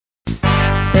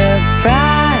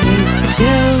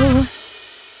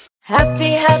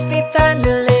Happy, happy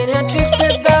panda little trip's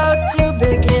about to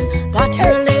begin. But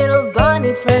her little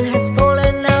bunny friend has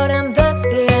fallen out and that's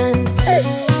the end.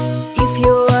 If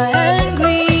you're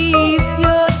angry, if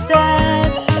you're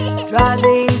sad,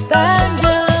 driving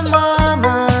panda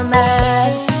mama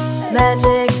mad.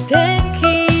 Magic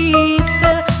pinky is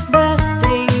the best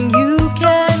thing you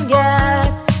can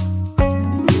get.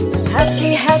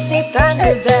 Happy, happy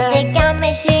panda bear. The gum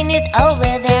machine is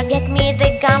over there. Get me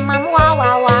the gum, I'm wah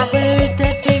wah wah. Where's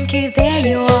the pinky? There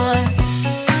you are.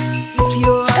 If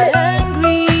you're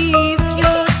angry, if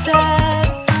you're sad,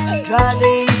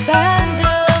 driving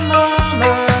panda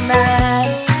mama mad.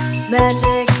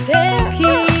 Magic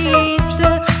pinky is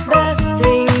the best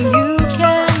thing you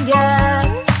can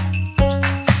get.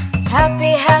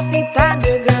 Happy, happy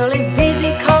panda girl is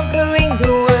busy conquering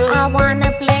the world. I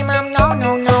wanna play, mom, no,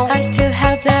 no, no. I still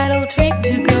have that old trick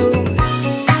to go.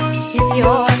 If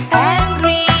you're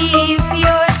angry, if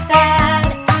you're sad,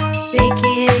 take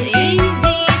it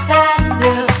easy,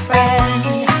 panda friend.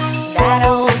 That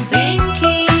old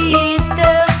pinky is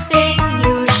the thing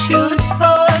you should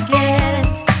forget.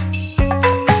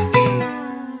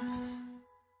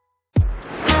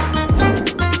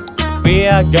 We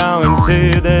are going to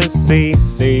the sea,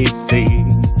 sea, sea.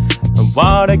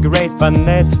 What a great fun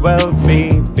it will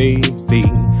be, be.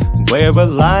 We will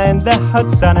lie in the hot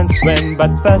sun and swim,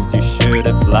 but first you should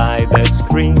apply the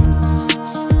cream.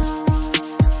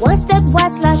 What's that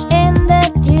white slush in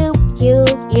the tube? You.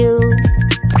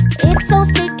 It's so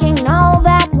sticky, no,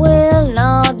 that will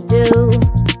not do.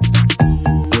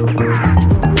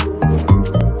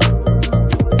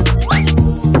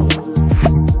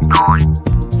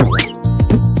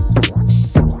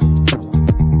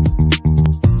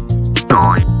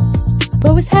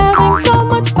 Bo is having so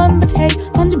much fun, but hey,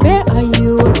 Panda Bear, are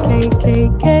you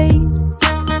okay?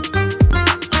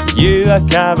 You are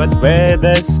covered with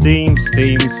the steam.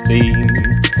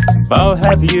 Bo,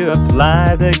 have you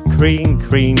applied the cream?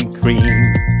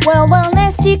 Well,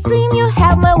 nasty cream, you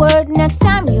have my word. Next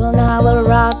time you'll know I will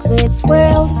rock this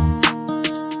world.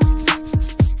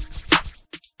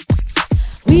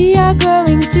 We are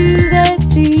going to the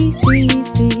sea.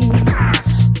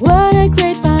 What a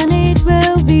great fun it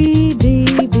will be.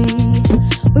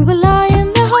 We will lie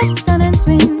in the hot sun and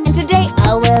swim. And today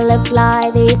I will apply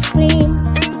this cream.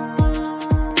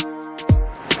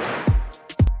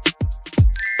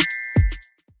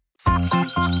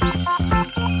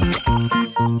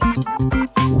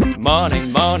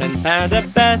 Morning, Panda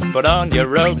Bears. Put on your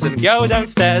robes and go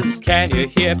downstairs. Can you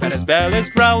hear Panda's bellies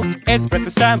growl? It's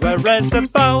breakfast time, where is the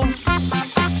bowl?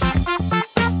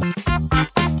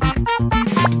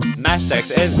 Mashed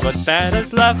eggs is what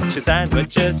pandas love. Cheese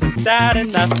sandwiches, is that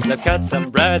enough? Let's cut some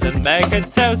bread and make a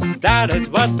toast. That is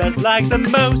what pandas like the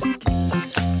most.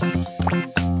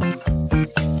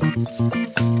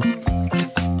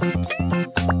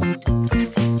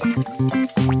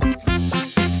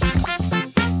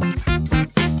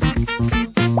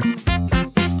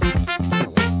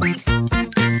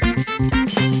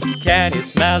 Can you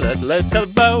smell it, little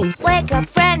Bo? Wake up,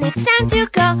 friend, it's time to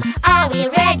go. Are we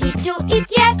ready to eat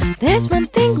yet? There's one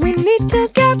thing we need to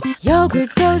get.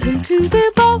 Yogurt goes into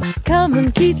the bowl. Come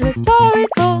on kids, let's pour it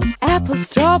all. Apples,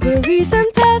 strawberries and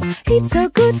pears. It's so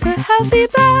good for healthy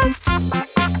bears.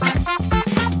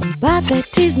 But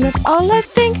that is not all I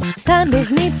think.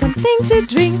 Pandas need something to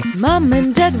drink. Mom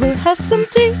and Dad will have some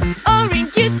tea.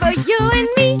 Orange juice for you and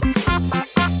me.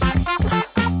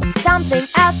 Something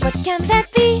else, what can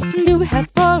that be? Do we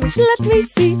have porridge? Let me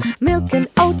see. Milk and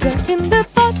oat in the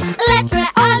pot. Let's try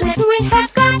all that we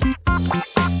have got.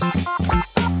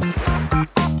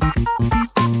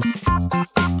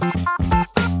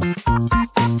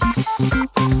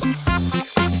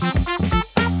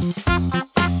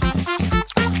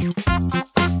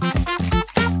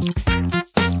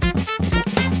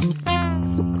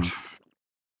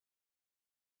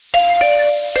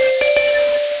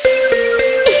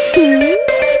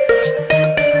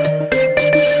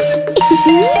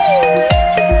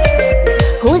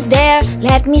 Who's there?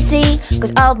 Let me see.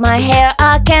 'Cause of my hair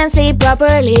I can't see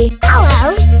properly. Hello.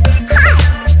 Hi.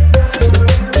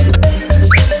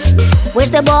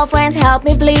 Where's the ball, friends? Help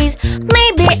me please.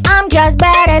 Maybe I'm just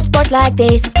bad at sports like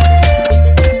this.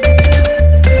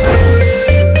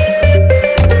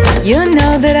 You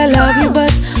know that I love you,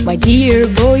 but my dear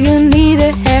boy, you need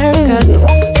a haircut.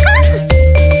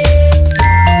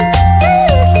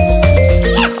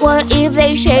 Well, if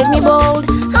they shave me bald,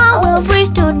 I will freeze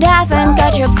to death and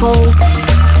catch a cold.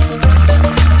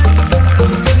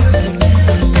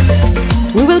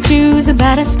 We will choose a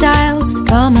better style.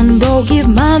 Come on, Bo, give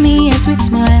mommy a sweet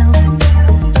smile.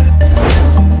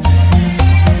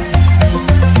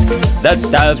 That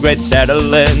style's great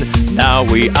settling. Now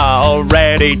we are all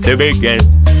ready to begin.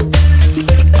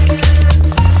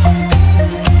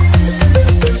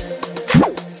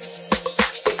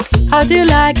 How do you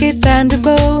like it, Panda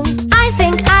Bo? I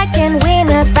think I can win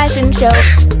a fashion show.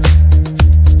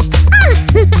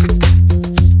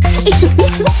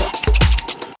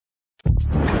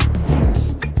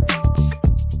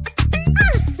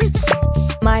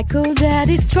 My cool dad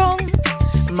is strong,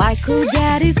 my cool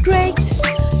dad is great.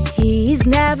 He is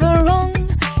never wrong,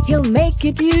 he'll make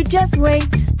it, you just wait.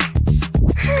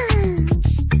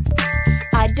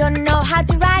 I don't know how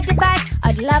to ride a bike,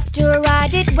 I'd love to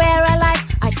ride it where I like.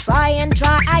 I try and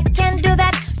try, I can't do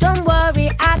that. Don't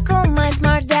worry, I call my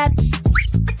smart dad.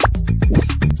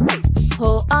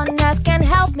 Who on earth can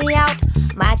help me out?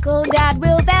 My cool dad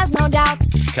will, there's no doubt.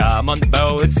 Come on,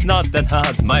 Bo, it's not that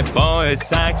hard. My boy is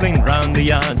cycling round the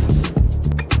yard.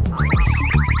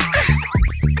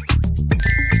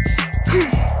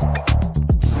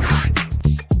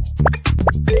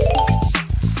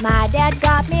 My dad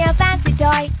got me a fancy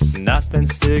toy,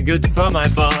 Nothing's too good for my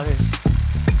boy.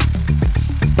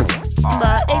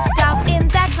 but it's stuck in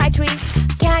that high tree.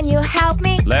 Can you help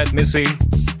me? Let me see.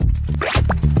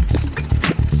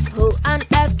 Who on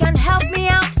earth can help me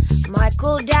out? My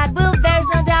cool dad will, there's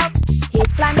no doubt. He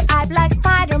climbs up like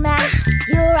Spider-Man.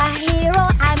 You're a hero,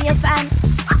 I'm your fan.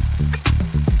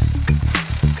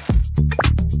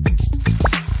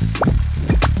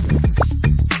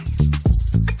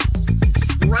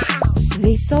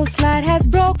 This old slide has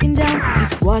broken down.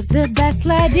 It was the best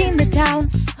slide in the town.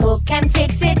 Who can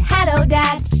fix it? Hello,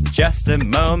 Dad. Just a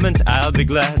moment, I'll be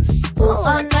glad. Who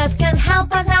on earth can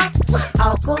help us out?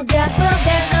 Our cool dad will,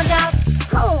 there's no doubt.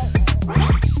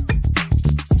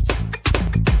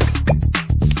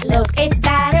 Look, it's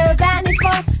better than it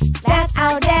was. That's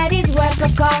our daddy's work,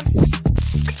 of course.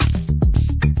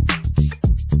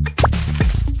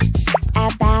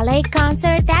 A ballet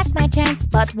concert, that's my chance.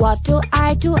 But what do?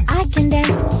 I can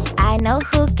dance. I know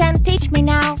who can teach me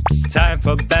now. Time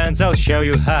for bands, I'll show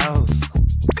you how.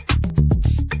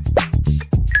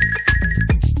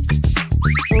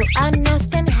 Who on earth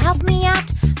can help me out?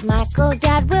 My cool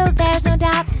dad will, there's no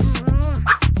doubt.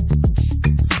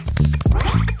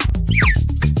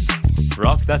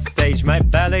 Rock that stage, my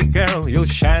ballet girl. You'll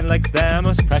shine like the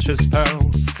most precious pearl.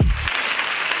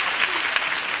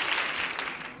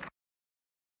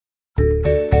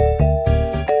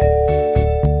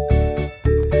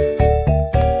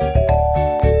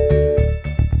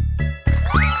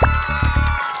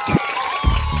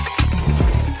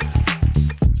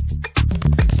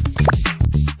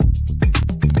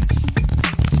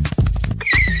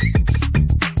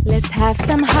 Have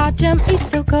some hot jam, it's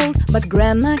so cold, but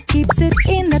Grandma keeps it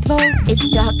in that bowl. It's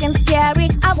dark and scary,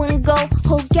 I won't go.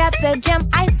 Who'll get the jump?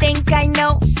 I think I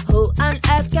know. Who on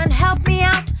earth can help me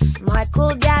out? My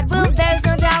cool dad will, there's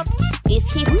no doubt. Is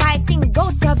he fighting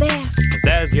ghost or bear?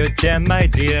 There's your gem, my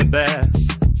dear bear.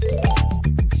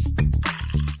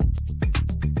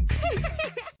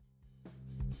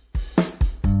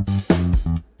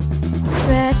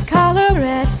 Red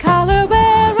color,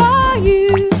 where are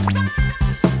you?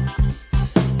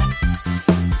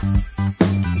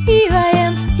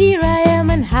 Here I am,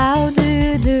 and how do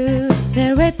you do?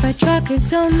 The red bike truck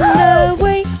is on the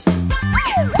way.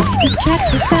 It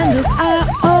checks the fenders are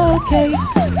okay,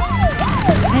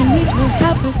 and it will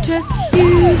help us, just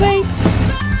you wait.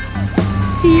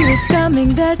 Here it's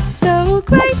coming, that's so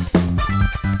great.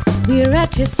 We're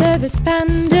at your service,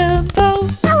 Panda Bo.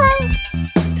 Hello.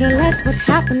 Tell us what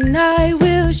happened, I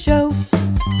will show.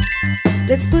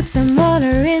 Let's put some water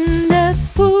in the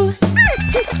pool,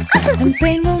 and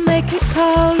paint will make it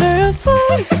colorful.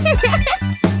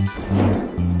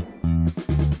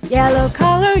 Yellow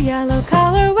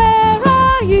color, where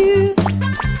are you?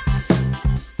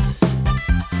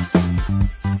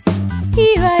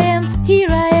 Here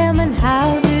I am, and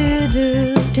how do you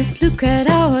do? Just look at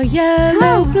our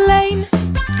yellow plane.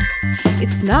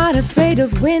 It's not afraid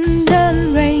of wind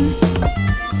and rain.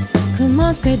 Come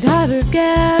on, skydivers,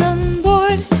 get on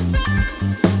board.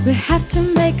 We have to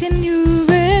make a new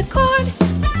record.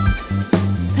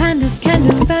 Pandas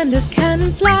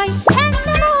can fly.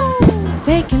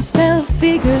 They can spell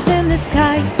figures in the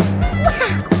sky.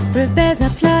 Brave bears are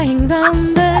flying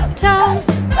round the town.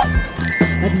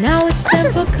 But now it's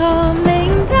time for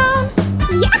calming down.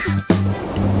 Yeah.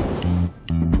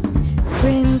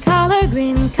 Green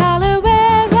color,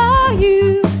 where are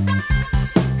you?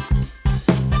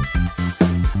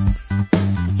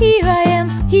 Here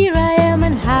I am,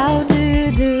 and how do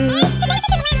you do?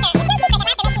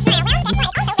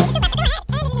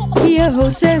 Be a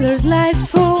wholesaler's life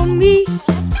for me.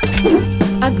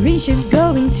 I green ships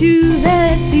going to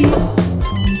the sea.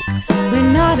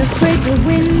 We're not afraid of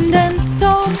wind and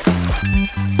storm.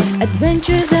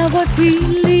 Adventures are what we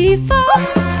live for.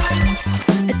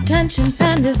 Attention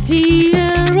pandas,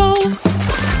 dear all.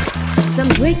 Some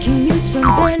breaking news from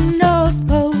the North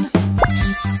Pole.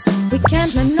 We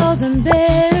can't let northern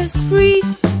bears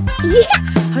freeze. Yeah!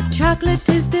 Hot chocolate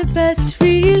is the best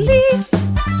release.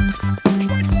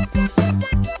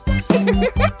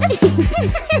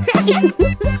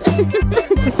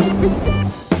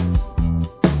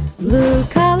 Blue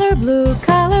color,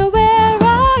 where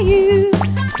are you?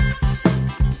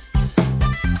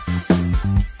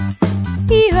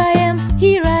 Here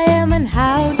I am, and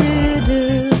how do you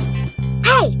do?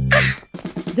 Hey!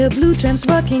 The blue tramp's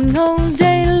working all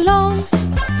day long.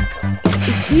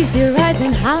 It easy rides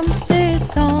and hums their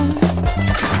song.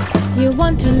 You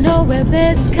want to know where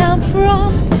bears come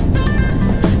from?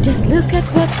 Just look at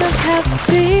what cells have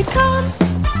become.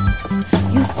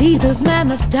 You see those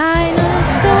mammoth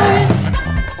dinosaurs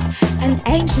and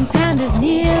ancient pandas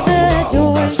near the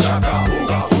doors.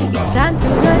 It's time to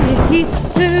learn your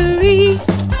history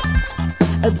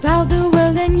about the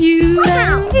world and you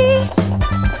and me.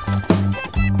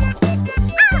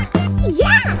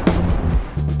 Yeah!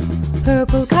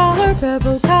 Purple color,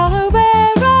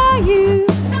 where are you?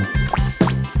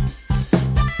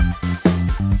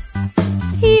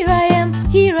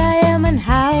 Here I am, and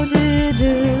how do you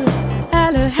do?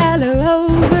 Hello,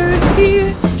 over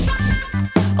here.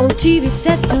 Old TV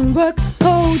sets don't work,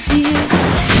 oh dear.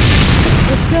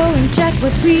 Let's go and check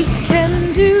what we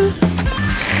can do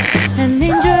and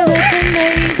enjoy that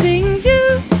amazing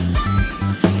view.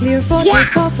 Clear for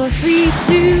takeoff for 3,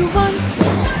 2, 1.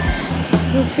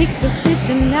 We'll fix the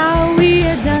system, now we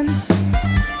are done.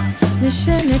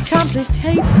 Mission accomplished,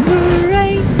 hey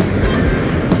hooray.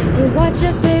 We'll watch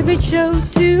our favorite show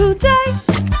today.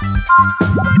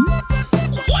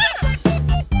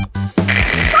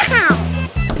 Wow!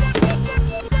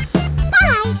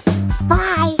 Bye!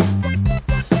 Bye!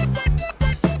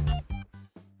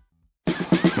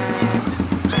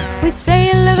 We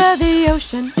sail over the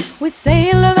ocean, we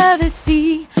sail over the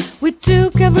sea. We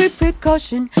took every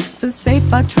precaution, so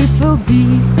safe our trip will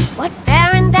be. What's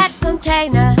there in that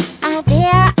container? Are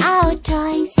there our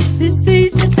toys? This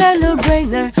is just a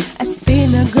no-brainer, a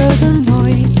spinner, girls and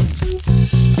boys.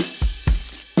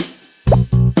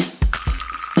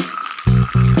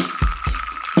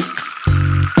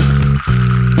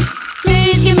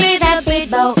 Please give me that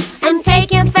beat bow and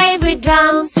take your favorite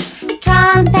drums.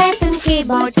 Trumpets and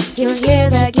keyboards, you'll hear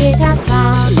the guitar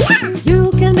sound. You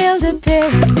can build a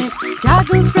pyramid,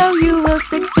 juggle, throw, you will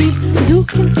succeed. You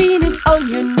can spin it on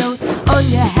your nose, on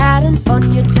your head and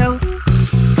on your toes.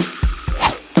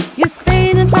 You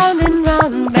spin it round and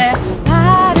round, bear,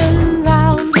 round and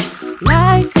round,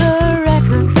 like a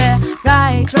record, bear,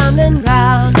 right round and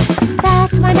round.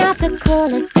 That's one of the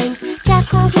coolest things.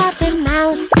 Check out what the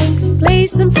mouse thinks. Play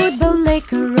some football,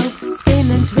 make a rope, spin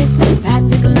and twist and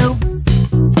bend the globe.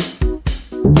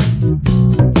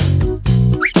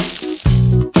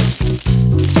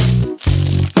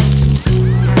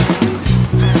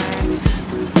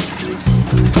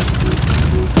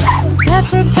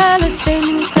 Propeller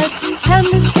spinning fast, can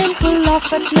the spin pull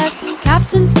off at last?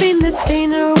 Captain, spin the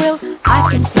spinner wheel. I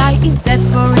can fly, is that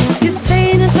for real? You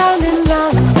spin it round and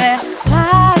round, bear,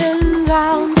 round and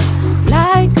round,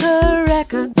 like a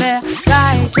record, bear,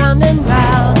 right round and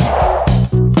round.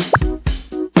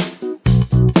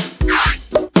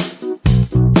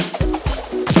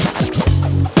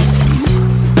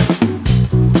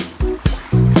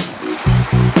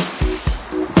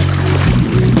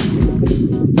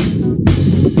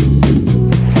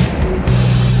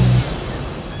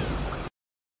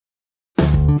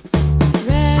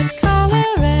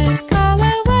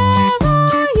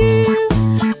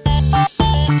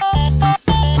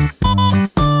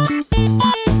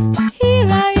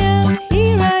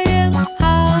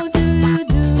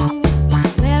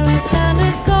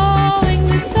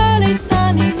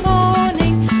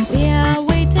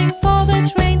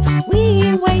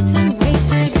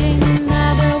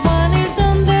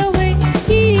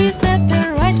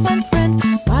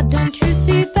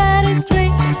 That is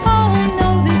great. Oh no,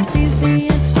 this is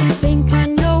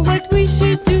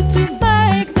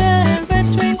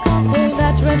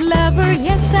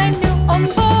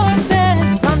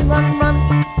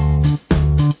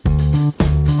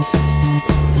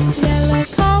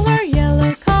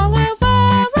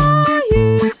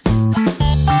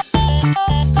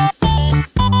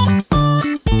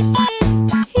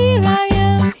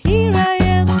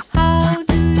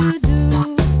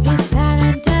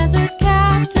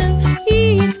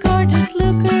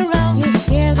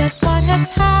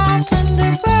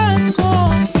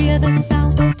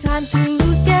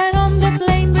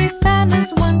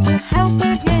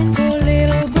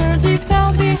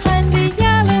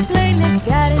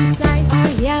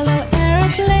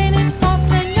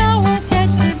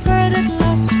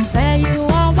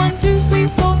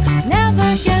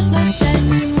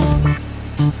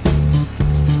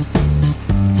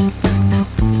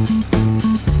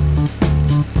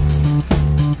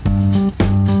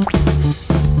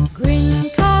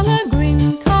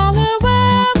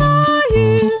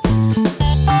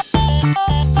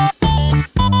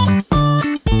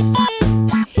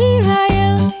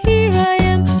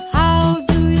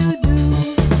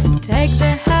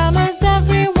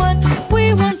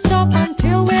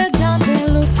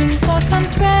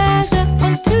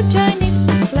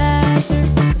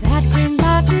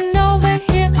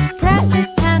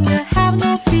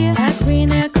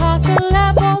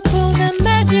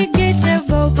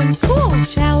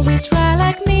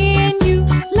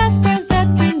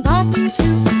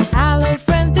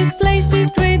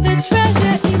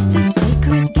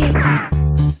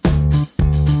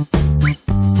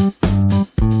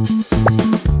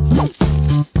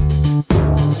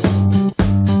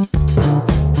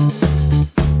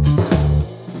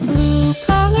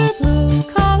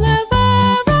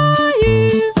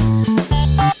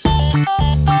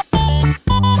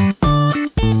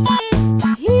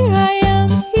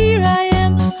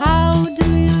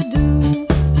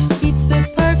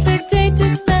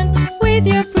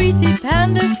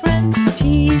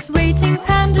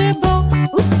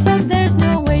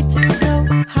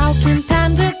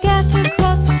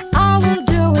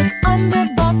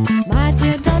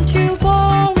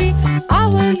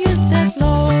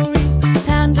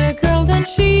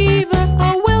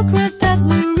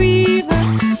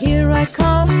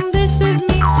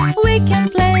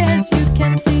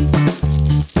see.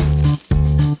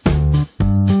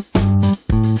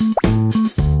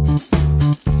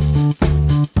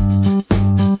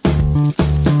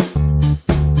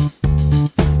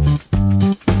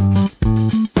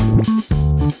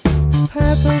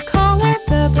 Purple color,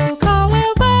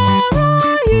 where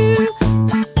are you?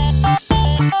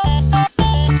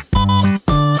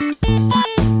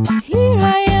 Here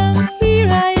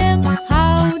I am,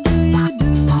 how do you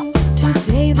do?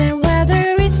 Today the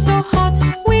weather is so hot,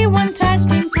 we want ice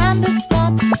cream, Panda's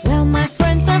fun. Well, my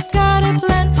friends, I've got a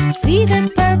plan, see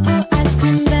that purple ice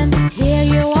cream then. Here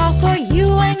you are for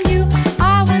you and you,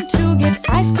 I want to get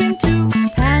ice cream too.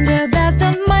 Panda bears,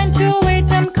 don't mind to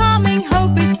wait, I'm coming,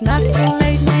 hope it's not too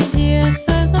late.